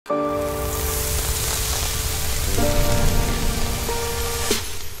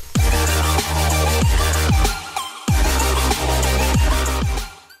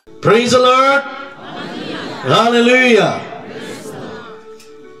Praise the Lord. Hallelujah.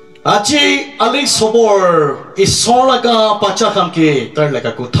 Aji Alisopur isolaga pachakam ke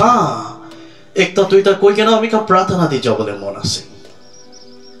tarlaga kutha. Ekta tuita koi kena ami ka pratana di jabole monase.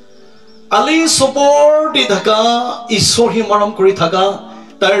 Alisopur di dhaka isor hi maram kuri thaka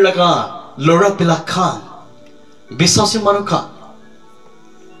tarlaga lora pilakhan bisasi manuka.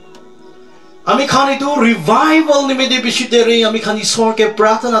 Ami khan itu revival nimede bishidere ami khan isor ke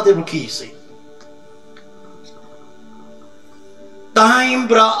pratana de ruki se. Time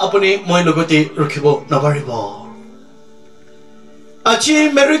bra apne moi logote rukhibo nabaribo.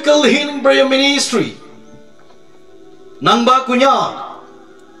 Achi miracle healing prayer ministry. Nangba Konyak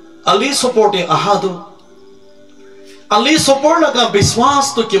Alisopur te ahadu. Alisopur laga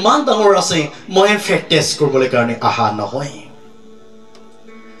biswas to kiman dangor ase moi faith test korbole karne aha na hoy.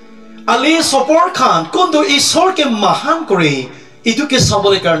 Alisopur khan kundu isor ke mahan kore itu ke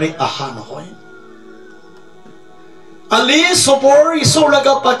sabole karne aha na hoy. Alisopur isor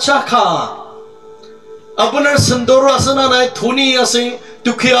laga pachaka apunar sandoro asana nai thuni ase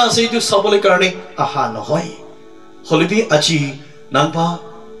tukhiya ase itu sabole karne aha na hoy. Holibi achi Nangba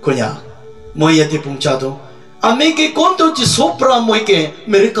Konyak moi yate pungchado ame ke konto ji sopra moi ke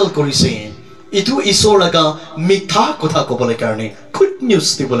miracle korise itu isor laga mitha kotha kobole karne good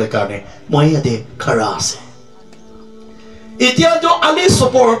news dibole karne moi yate khara ase. Etia jo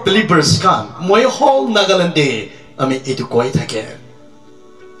Alisopur believers kan moi whole Nagaland de ami itu koi thake.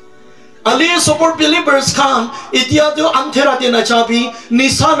 Alisopur believers kan etia jo anthera de na chabi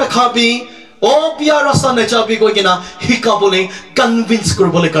nisa na khabi o pia rasa na chabi koi kena hika bole convince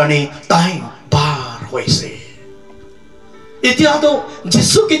korbole karne time bar hoise. Etia to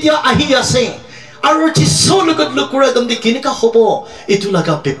Jesu ketia ahi ase aru Jesu logot lokura dam de kinika hobo itu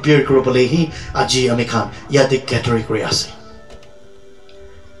laga prepare korbole hi aji ami khan yate category kori ase.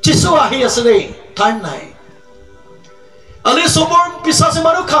 Jesu ahi ase de time nai. Alisopur pisase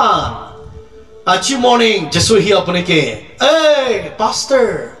maru khan achi morning Jesu hi apne ke hey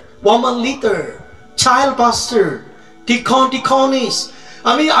pastor 1 month later child pastor tikonis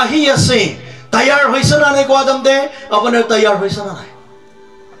ami ahi ase tayar hoise na nai kwa dam de apnar tayar hoise na nai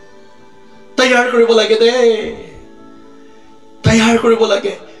tayar koribo lage de tayar koribo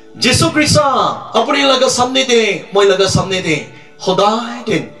lage Jesu Krista apni laga samne de moi laga samne de hodai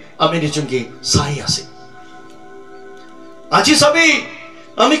din ami nichungi sai ase. Aji sabi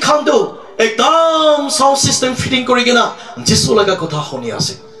ami khando ekdam sound system fitting korigena Jesu laga kotha honi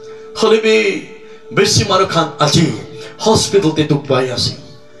ase. Holibi beshi manu khan aji hospital te duk bai ase.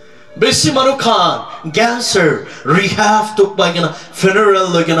 Beshi manu khan cancer rehab duk bai gena funeral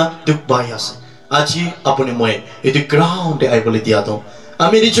lagena duk bai ase. Aji apuni moi edu ground de ai bole dia to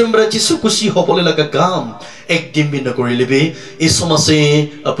ami nichumbra Jesu kusi hobole laga gam ek din bin korile be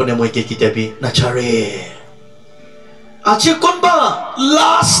isomase apune moi ke kitabi nachare. Achi konba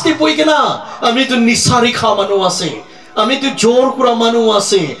last te poi kena ami tu nisari kha manu ase ami tu jor kura manu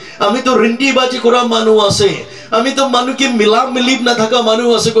ase ami tu rindi baji kura manu ase ami tu manu ke milap milip na thaka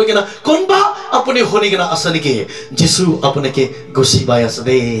manu ase koi kena konba apne honi kena asani ke Jesu apne ke gusi bai ase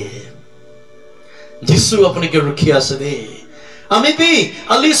de Jesu apne ke rukhi ase de ami bi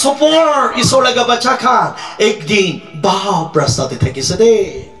Alisopur isor laga bacha khan ek din bah prasta te thakise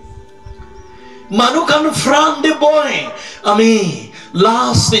de Manu kan front de boy ami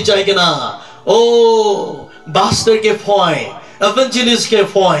last de jaigena oh pastor ke phoi evangelist ke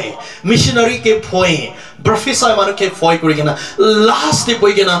phoi missionary ke phoi professor manu ke phoi korigena last de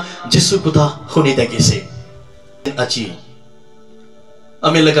boy gena Jesu kotha honi dakise achi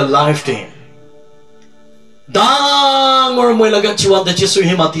ami laga lifetime dang or moi laga chiwan de Jesu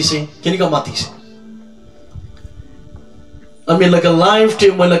hi matise kinika matise ami laga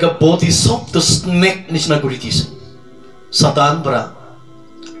lifetime moi laga body soft the snake nishna kuritis satan bra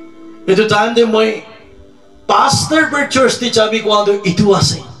itu time de moi pastor per church ti chabi ko ando itu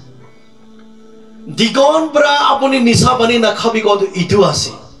ase digon bra apuni nisa bani na khabi ko ando itu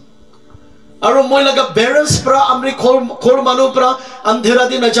ase aru moi laga parents bra amri khor manu bra andhera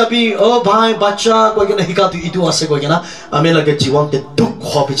di na chabi o bhai bacha ko gena hika tu itu ase ko gena ami laga jiwan te duk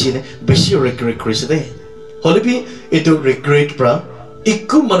hobi chine beshi regret krise de holibi itu regret bra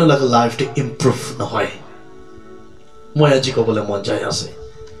ikku manu laga life te improve na hoy moi aji ko bole mon jai ase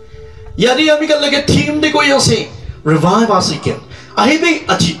yadi ami kal lage theme de koi ase revive ase ken ahibe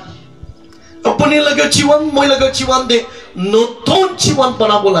aji apne laga jiwan moi laga jiwan de নতুন জীবন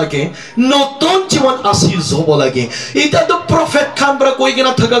বানাবো লাগে নতুন জীবন আসিস হব লাগে এটা তো prophet খান বড় কই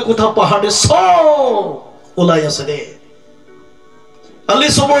গনা থাকা কথা পাহাড়ে সব ওলাই আছে দে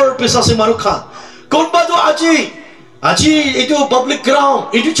Alisopur pisase maru khan konba to aji আজি এইটো পাব্লিক গ্ৰাউণ্ড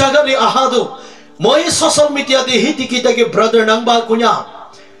এইটো জাগাৰে আহাটো মই সোশ্যাল মিডিয়াতে হিটি কিটাকে ব্ৰাদাৰ নাংবা কুন্যাক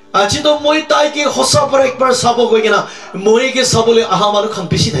আজি তো মই তাইকে সঁচা পৰা একবাৰ চাব গৈ কিনা মইকে চাবলৈ আহা মানুহখন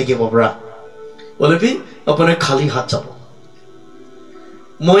বেছি থাকিব পৰা বলেবি আপোনাৰ খালী হাত যাব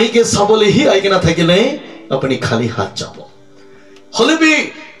মইকে চাবলৈ হি আই কিনা থাকিলে আপুনি খালী হাত যাব হলেবি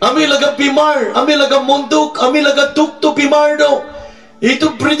আমি লগা বিমাৰ আমি লগা মন্দুক আমি লগা দুখটো বিমাৰ ন এইটো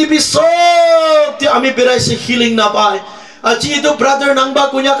পৃথিৱী সব আমি বেৰাইছে হিলিং নাপায় আজি এইটো ব্ৰাদাৰ নাংবা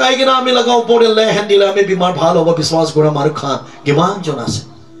কুন্যাক আই কিনা আমি লগা ওপৰলে লে হেন্দিলে আমি বিমাৰ ভাল হ'ব বিশ্বাস কৰা মানুহ খান কিমানজন আছে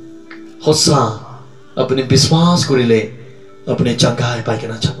সঁচা আপুনি বিশ্বাস কৰিলে আপুনি জাগাই পাই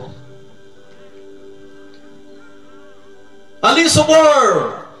কিনা যাব আলিসপুৰ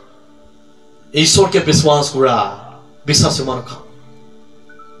ঈশ্বৰকে বিশ্বাস কৰা বিশ্বাসী মানুহ খান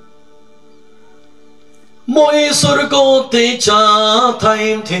মই স্বৰ্গতে যা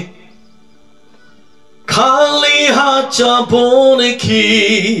ঠাইম থে খালি হাত যাব নেকি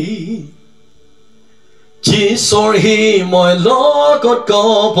যিছৰ হি মই লগত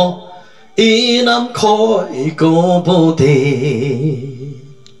কব ইনাম খয় কব দে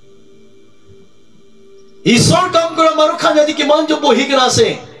ঈশ্বৰ কাম কৰা মানুহ খান যদি কিমান যে বহি কিনা আছে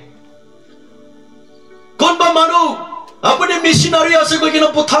কোনবা মানুহ আপুনি মিছনাৰী আছে গৈ কিনা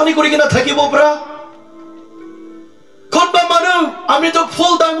পথানি কৰি কিনা থাকিব পৰা কোনবা মানুহ আমিতো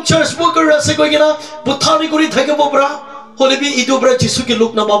ফুল টাইম চাৰ্চ বুকাৰ আছে গৈ কিনা পথানি কৰি থাকিব পৰা হলেবি ইটো পৰা যিশুকে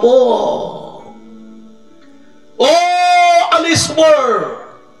লোক নাপাব ও আলিসপুৰ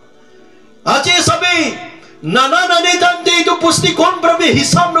আজি সবে নানা নানি দান্তে ইটো পুষ্টি কোন প্ৰবে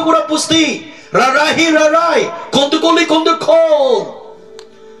হিসাব নকৰা পুষ্টি ৰাৰাই কন্তকলি কন্তকল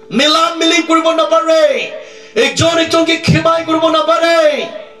মিলান মিলি কৰিব নাপাৰে একজন একজনকে ক্ষমাই কৰিব নাপাৰে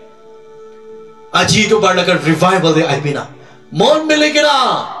আজি ইটো বাৰলাকাৰ ৰিভাইভাল দে আহিবি না মন মিলি কিনা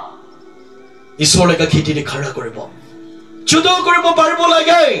ঈশ্বৰলৈকে খেতিৰে খাৰা কৰিব যুদ্ধ কৰিব পাৰিব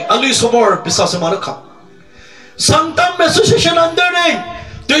লাগে আলিসপুৰ বিশ্বাসী মানুহ খান সাংতাম এছ'চিয়েশ্যন আণ্ডাৰে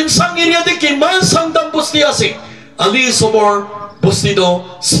তিনসাং এৰিয়াতে কিমান সাংতাম পুষ্টি আছে আলিসপুৰ পুষ্টিটো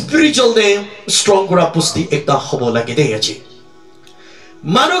স্পিৰিচুৱেল দে ষ্ট্ৰং কৰা পুষ্টি এটা হ'ব লাগে দেই আজি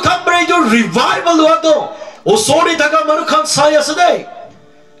মানুহ খান এইটো ৰিভাইভেল হোৱাটো ওচৰতে থকা মানুহ খান চাই আছে দেই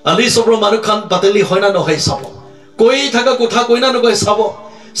আলিসপুৰ মানুহ খান বাতিলি হয় না নহয় চাব কৈ থকা কথা কৈ না নকয় চাব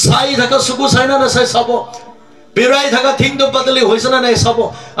চাই থকা চকু চাই না নাচাই চাব পেৰাই থকা ঠিংটো বাতিলি হৈছে না নাই চাব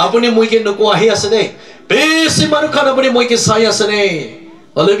আপুনি মইকে নকো আহি আছে দেই বেছি মানুহ খান আপুনি মইকে চাই আছে দেই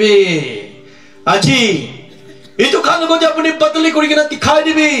হলেবি আজি এইটো খান লগতে আপুনি বাতিলি কৰি কিনা দেখাই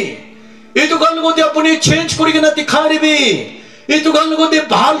দিবি এইটো খান লগতে আপুনি চেঞ্জ কৰি কিনা দেখাই দিবি এইটো খান লগতে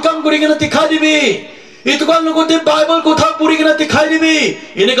ভাল কাম কৰি কিনা দেখাই দিবি এইটো খান লগতে বাইবেল কথা পঢ়ি কিনা দেখাই দিবি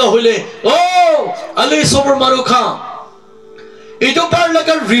এনেকা হইলে ও আলিসপুৰ মানুহ খান এইটো পাৰ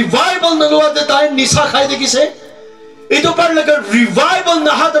লগা ৰিভাইভেল নলোৱাতে তাই নিশা খাই দেখিছে এইটো পাৰ লগা ৰিভাইভেল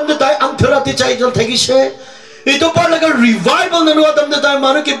নাহাতে তাই আন্ধাৰাতে চাই থাকিছে এইটো পাৰ লগা ৰিভাইভেল নলোৱাতে তাই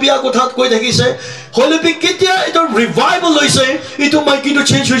মানুহকে বিয়া কথাত কৈ থাকিছে হলেবি কেতিয়া এইটো ৰিভাইভেল লৈছে এইটো মাইকিটো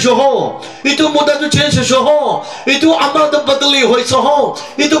চেঞ্জ হৈছে হ এইটো মোটাটো চেঞ্জ হৈছে হ এইটো আমাৰটো বদলি হৈছে হ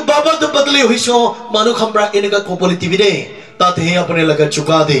এইটো বাবাটো বদলি হৈছে মানুহ খামৰা এনেকা কবলৈ টিভি দে তাতে আপুনি লগা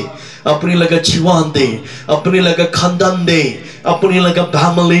চুকা দে আপুনি লগা জীৱান দে আপুনি লগা খানদান দে আপুনি লগা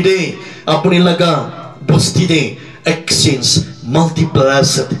ফ্যামিলি দে আপুনি লগা বস্তি দে এক্সচেঞ্জ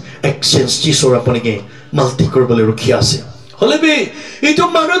মাল্টিপ্লাইড এক্সচেঞ্জ যিছৰ আপুনিকে মাল্টি কৰিবলৈ ৰখি আছে হলেবি এইটো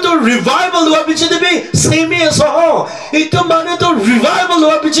মানুহটো ৰিভাইভেল হোৱাৰ পিছত দিবি চেমি আছে হ এইটো মানুহটো ৰিভাইভেল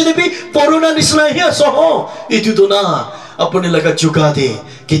হোৱাৰ পিছত দিবি পৰুণা নিচিনাহি আছে হ এইটোতো না আপুনি লগা চুকা দে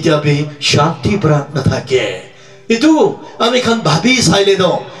কেতিয়াবি শান্তি পৰা নাথাকে এইটো আমি খান ভাবি চাইলে দ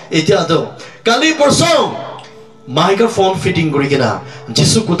এতিয়াতো কালি পৰসং মাইক্ৰফোন ফিটিং কৰি কিনা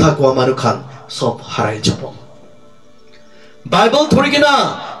যিছু কথা কোৱা মানুহ খান সব হাৰাই যাব বাইবেল ধৰি কিনা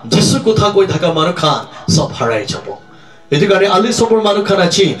যিছু কথা কৈ থকা মানুহ খান সব হাৰাই যাব এটো কাৰণে আলিসপুৰ মানুহ খান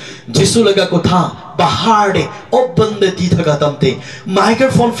আছে যিছু লগা কথা বাহাৰে অবন্দে দি থকা তামতে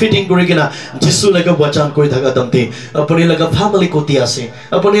মাইক্ৰফোন ফিটিং কৰি কিনা যিছু লগা বচন কৈ থকা তামতে আপুনি লগা ফ্যামিলি কতি আছে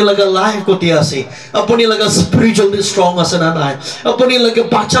আপুনি লগা লাইফ কতি আছে আপুনি লগা স্পিৰিচুৱেলি ষ্ট্ৰং আছে না নাই আপুনি লগা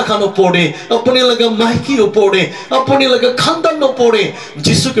বাচ্চা খান ওপৰে আপুনি লগা মাইকি ওপৰে আপুনি লগা খানদান ওপৰে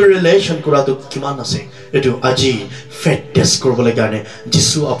যিছুকে ৰিলেচন কৰাটো কিমান আছে এটো আজি ফেট টেষ্ট কৰিবলৈ কাৰণে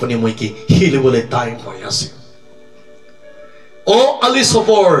যিছু আপুনি মই কি হিলিবলৈ টাইম হৈ আছে ও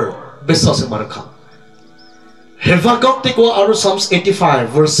আলিসপুৰ বিশ্বাসী মানুহ খান হেভাকক দেখো আৰু Psalms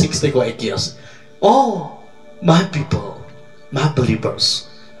 85 verse 6 দেখো একি আছে oh my people my believers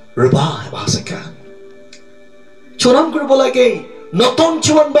revive us again চৰম কৰিব লাগে নতুন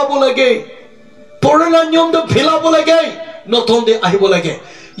জীৱন পাব লাগে পুৰণা নিয়মটো ভিলাব লাগে নতুন দে আহিব লাগে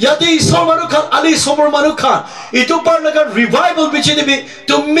Yate isor manu khan Alisopur manu khan itu par laga revival bichi dibi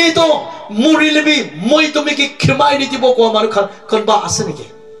tumi to muri libi moi tumi ki khimai ni dibo ko manu khan kon ba ase niki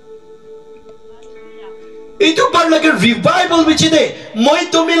itu par laga revival bichi de moi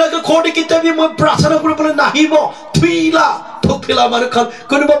tumi laga khodi kitabi moi prasana kuribole nahibo thuila thokila manu khan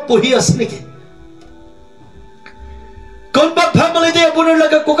kon ba pohi ase niki konba family de apunar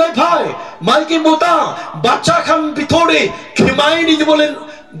laga kokai bhai maiki mota bacha khan bithore khimai ni dibole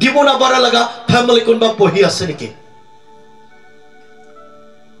dibona bara laga family konba pohi ase niki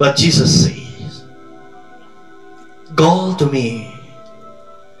but Jesus says call to me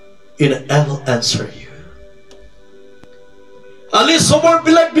and I will answer you Alisopur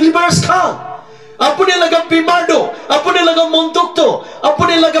believers khan apune laga bimar do apune laga montok to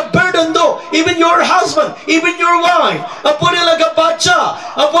apune laga burden do even your husband even your wife apune laga bacha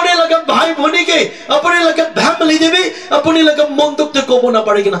apune laga bhai bhoni ke apune laga family debi apune laga montok to kobo na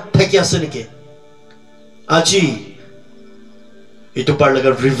pare kina thaki ase niki aji itu par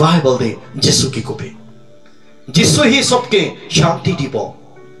laga revival de Jesu ki kobe Jesu hi sobke shanti dibo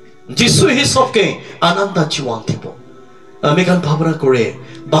Jesu hi sobke ananda jiwan dibo আমি গান ভাবনা করে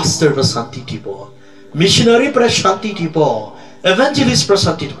বাস্তব শান্তি দিব missionary প্র শান্তি দিব এভাঞ্জেলিস্ট প্র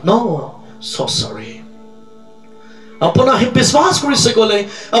শান্তি দিব নো সো সরি আপনা হি বিশ্বাস কৰিছে গলে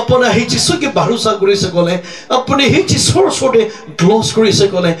আপনা হি যিশুকে ভৰসা কৰিছে গলে আপনি হি যিশুৰ ওচৰতে গ্লছ কৰিছে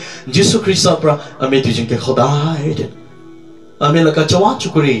গলে যিশু খ্ৰীষ্টৰ পৰা আমি দুজনকে সদায় আমি লগা জৱান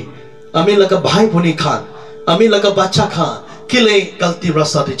চুকুৰি আমি লগা ভাই ভনী খান আমি লগা বাচ্চা খান কিলে গলতি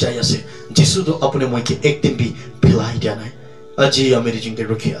ৰাস্তাতে যাই আছে যিশু তো আপনি মইকে একদিন বি भिलाई दिया नहीं अजी अमेरी जिंके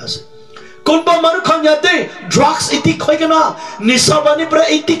रुकी आसे कौन बा मारू खान जाते ड्रग्स इतिक खोई के ना निशाबानी पर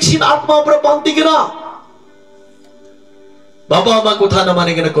इतिक सीन आत्मा पर बांधी के ना बाबा अम्मा को था न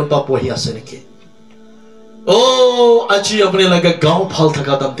माने के ना कौन बा पोही आसे ने के ओ अजी अपने लगा गांव फाल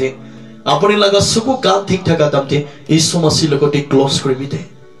थका दम थे अपने लगा सुकु गांव ठीक थका दम थे यीशु मसीह लोगों टे क्लोज कर भी थे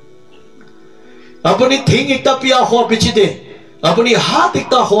अपनी थिंग इतना पिया हुआ पिछी थे अपनी हाथ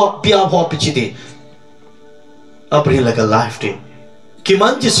इतना हुआ पिया हुआ पिछी थे अपने लगा लाइफ डे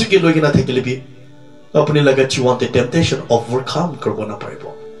किमान जिसु के लोग ना थे के लिए भी अपने लगा जीवन ते टेम्पटेशन ओवरकम करबो ना पड़ेबो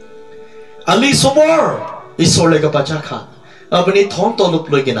Alisopur इसोर लगा बच्चा खान अपने थोन तो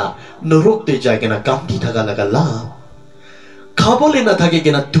लुप लोग ना नरुक ते जाएगा ना कांटी थका लगा ला खाबोले ना थके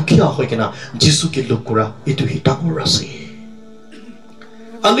के ना दुखिया हो के ना जिसु के लोग कुरा इतु ही टांगो रसे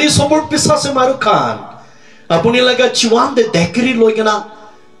Alisopur पिसा से मारू खान अपने लगा जीवन ते देखरी लोग ना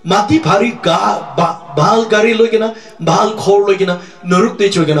माती भारी गा बाल गाड़ी लोगे ना बाल खोर लोगे ना नरुकते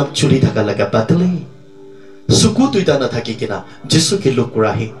चोगे ना चुली थका लगा बदले सुकु तुइता ना थकी के ना जिसु के लोग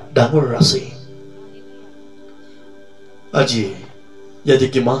कुराही डांगर रासे अजी यदि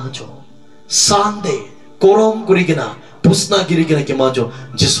के माँ जो सांदे कोरम गुरी के ना पुसना गिरी के ना के माँ जो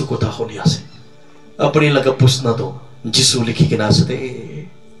जिसु को था होने आसे अपने लगा पुसना तो जिसु लिखी के ना आसे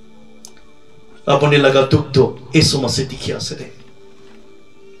अपने लगा दुख तो यीशु मसीह दिखी आसे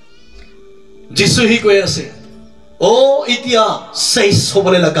जिसु ही कोई ऐसे ओ इतिया सही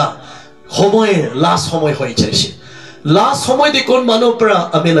सोबले लगा होमोए लास्ट होमोए होई चलेशे लास्ट होमोए दे कौन मानो परा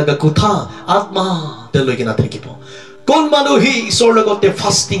अमे लगा कुथा आत्मा दे लोगे ना थकीबो कौन मानो ही ईश्वर लगते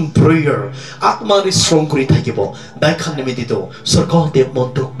फास्टिंग प्रेयर आत्मा रे स्ट्रॉन्ग करी थकीबो बैखान निमित्त तो सरकारते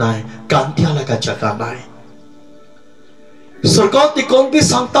मंत्रक नाय कांतिया लगा जगह नाय सरकारते कौन भी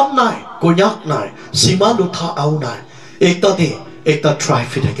संगतम नाय कोन्याक नाय सीमा लुथा आउ नाय एकता ट्राई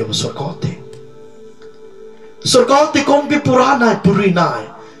फिट है के वो सरकारते सरकार ते कौन भी पुराना है पूरी ना है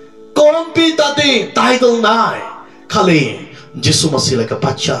कौन भी ताते टाइटल ना है खाली जिसु मसीह लगा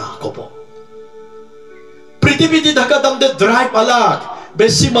बच्चा को बो पृथ्वी दी धक्का दम दे ड्राइव अलग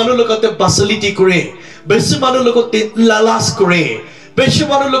बेसी मानो लोग ते बसलिटी करे बेसी मानो लोग ते लालास करे बेसी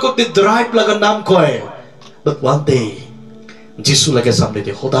मानो लोग ते ड्राइव लगा नाम कोई but one day जिसु लगे सामने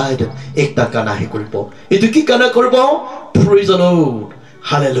दे खुदा है एक तक ना ही कोई बो इधर की करना कर बो praise the Lord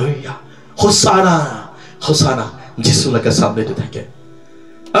hallelujah होसाना होसाना जिसु लगे सामने दे थके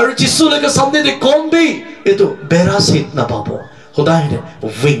और जिसु लगे सामने दे कौन भी ये तो बेरा से इतना बाबो खुदा है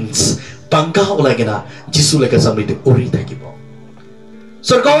wings पंखा उलागे ना जिसु लगे सामने दे उड़ी थकी बो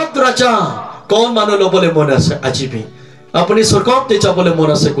सरकार राजा कौन मानो लो बोले मोना से अजीबी अपनी सरकार ते चा बोले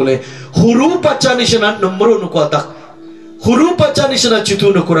मोना से कोले हुरु पच्चा निशना नंबरो नुको तक हुरु पच्चा निशना चितु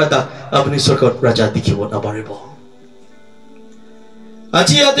नुकुरा तक अपनी सरकार राजा दिखी वो ना बारे बो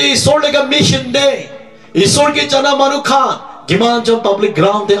अजी आते ईश्वर लगा मिशन डे ईश्वर के जना मानु खान गिमान जब पब्लिक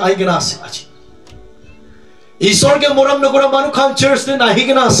ग्राउंड दे आई गना से आज ईश्वर के मोरम नगुरा मानु खान चर्च दे नहीं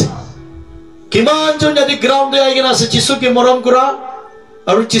गना से गिमान जब यदि ग्राउंड दे आई गना से जिसु के मोरम गुरा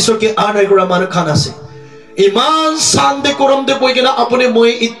और जिसु के आने गुरा मानु खान से Iman sande koram de poi kena apune moi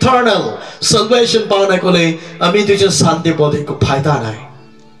eternal salvation pauna kole ami tujan sande pode ko phaida nai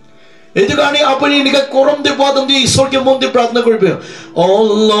etu karone apuni nika koram de podam di ishor ke mon de pratna koribe oh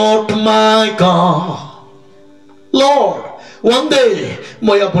Lord my God Lord one day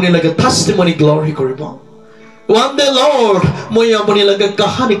moi apuni lage testimony glory koribo one day Lord moi apuni lage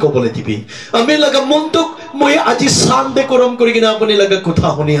kahani kobole dibi ami laga montuk moi aji sande koram kori kena apuni laga kotha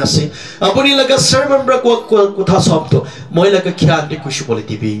honi ase apuni laga servant bra kotha sabto moi laga khyan de kushi bole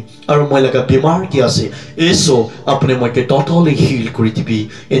dibi aru moi laga bimar ki ase eso apune moi ke totally heal kori dibi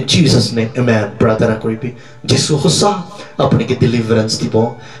in Jesus name amen pratana koribi jesu hosa apuni ke deliverance dibo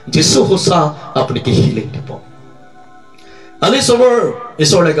jesu hosa apuni ke healing dibo Alisopur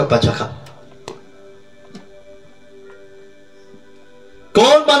isor laga pachaka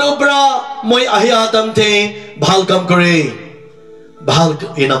Kon manubra moi ahi adam the bhal kam kore bhal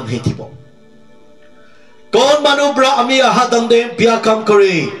inam hitibo Kon manubra ami ahadam de bia kam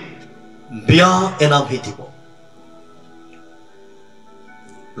kore bia inam hitibo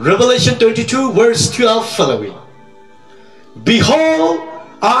Revelation 22 verse 12 following Behold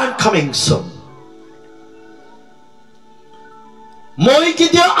I am coming soon Moi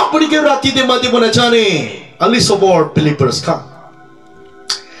kidia apni ke rati de mati bona chane Alisopur believers ka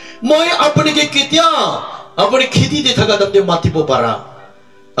Moi apni ke kitia apni khiti de thaga dam de mati bo para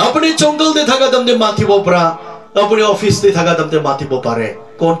apni jungle de thaga dam de mati bo para apni office de thaga dam de mati bo pare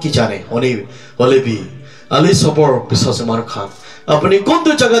kon ki jane hone holebi Alisopur bisase mar khan apni kon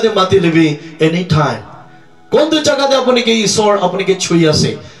do jaga de mati lebi anytime kon do jaga de apni ke isor apni ke chui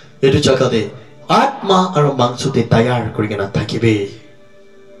ase etu jaga de atma aru mangsu te tayar kori kena thakibe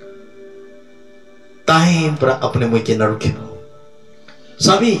time pra apne moi ke narukhibo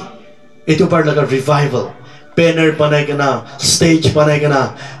Sabi, itu par laga revival, banner banai kena, stage banai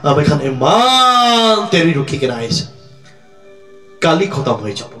kena, abai khan iman teri ruki kena aise. Kali khotam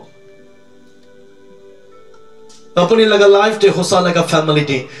hoi jabo. Apni laga life de hosa laga family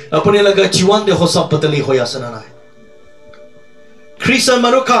de, apni laga jiwan de hosa patali hoya sana nai. Christian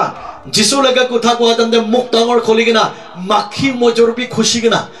manuka, jisu laga kotha ko atam de muktangor kholi kena, makhi mojor bi khushi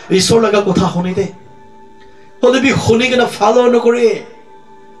kena, isor laga kotha honi de. Hole bi honi kena follow no kore.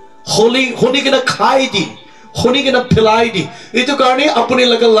 Honi kena khai di honi kena philai di etu karone apuni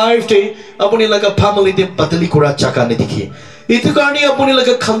laga life te apuni laga family te patali kura chaka ne dikhi etu karone apuni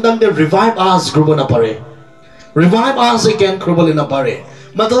laga khandam de revive us grobo na pare revive us again grobo le na pare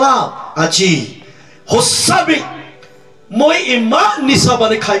matlab aji hosabi moi iman nisa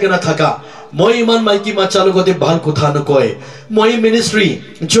bane khai kena thaka moi iman maiki machalo gote bhal kotha na koy moi ministry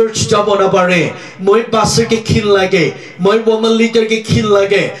church jabo na pare moi pastor ke khil lage moi woman leader ke khil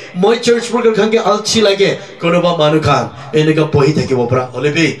lage moi church program khange alchi lage kono ba manu khan eneka pohi thakibo pra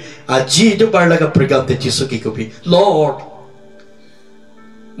holebi aji to par laga program te jisu ki kopi Lord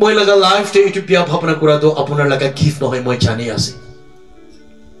moi laga life te itu bia bhabna kura do apunar laga gift no hoy moi jani ase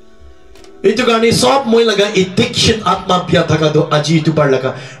itu karone sob moi laga addiction atma bia thaka do aji itu par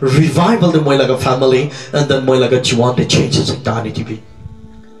laga revival de moi laga family and then moi laga jiwan de changes ekta tv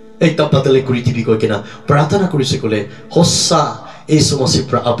ekta patale kuri tv ko kena pratana kurise kole hossa esu masi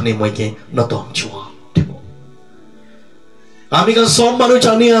pra apne moi ke natom jiwa dibo ami kan som manu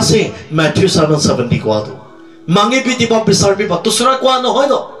jani ase Matthew 7:70 ko ado mangi bi diba bisar bi batusra ko no hoy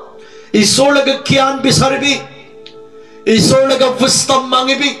do isor laga kyan bisar bi isor laga wisdom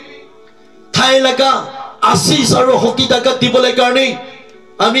mangi bi Thai laga asis aru hoki daga dibole karne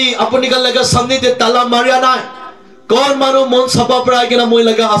ami apuni kan laga samne de tala maria nai kon manu mon sapa pra gena moi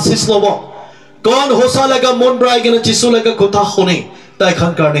laga asis lobo kon hosa laga mon bra gena jisu laga kotha hone tai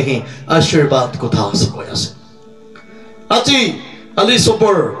khan karne hi ashirbat kotha ase koyase aji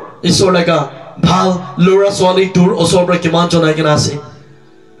Alisopur isor laga bhal lura swali dur osobra kiman jonai gena ase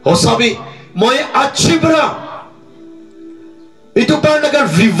hosabi moi achibra itu par laga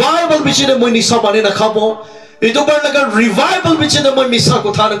revival bichine moi nisa bane na khabo itu par laga revival bichine moi misa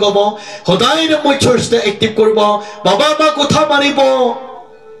kotha na gobo hodai ne moi church te active koribo baba ma kotha manibo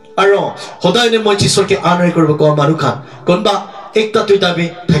aro hodai ne moi jisor ke honor koribo ko manu khan konba ekta tuita bi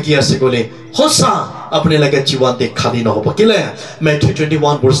thaki ase gole hosa apne laga jiwan te khali na hobo kile Matthew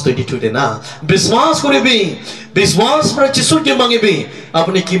 21 verse 22 de na biswas koribi biswas par jisor ke mangibi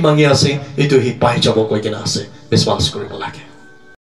apne ki mangi ase itu hi pai jabo koi kena ase biswas koribo lage